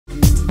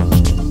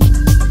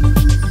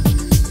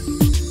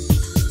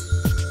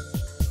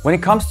When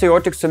it comes to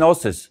aortic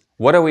stenosis,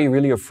 what are we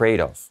really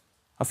afraid of?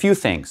 A few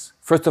things.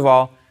 First of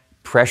all,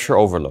 pressure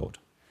overload,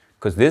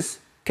 because this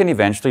can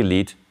eventually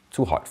lead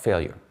to heart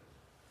failure.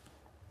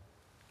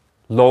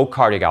 Low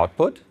cardiac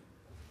output.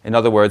 In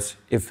other words,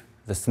 if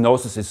the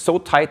stenosis is so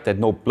tight that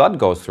no blood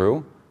goes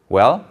through,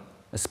 well,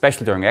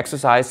 especially during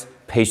exercise,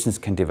 patients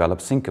can develop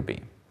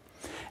syncope.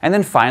 And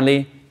then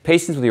finally,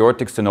 patients with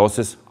aortic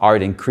stenosis are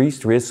at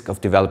increased risk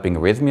of developing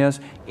arrhythmias,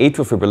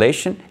 atrial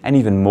fibrillation, and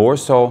even more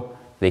so,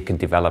 they can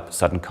develop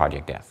sudden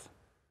cardiac death.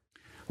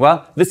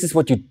 Well, this is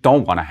what you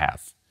don't want to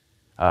have.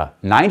 A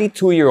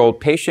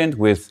 92-year-old patient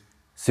with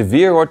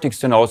severe aortic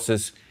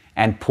stenosis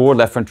and poor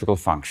left ventricular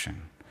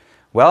function.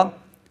 Well,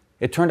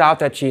 it turned out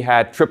that she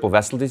had triple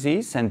vessel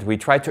disease, and we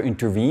tried to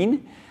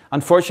intervene.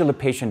 Unfortunately, the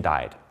patient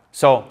died.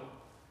 So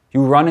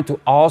you run into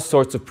all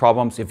sorts of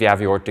problems if you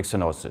have aortic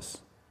stenosis.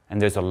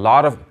 And there's a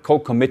lot of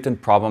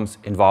concomitant problems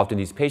involved in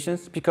these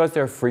patients because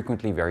they're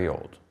frequently very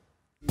old.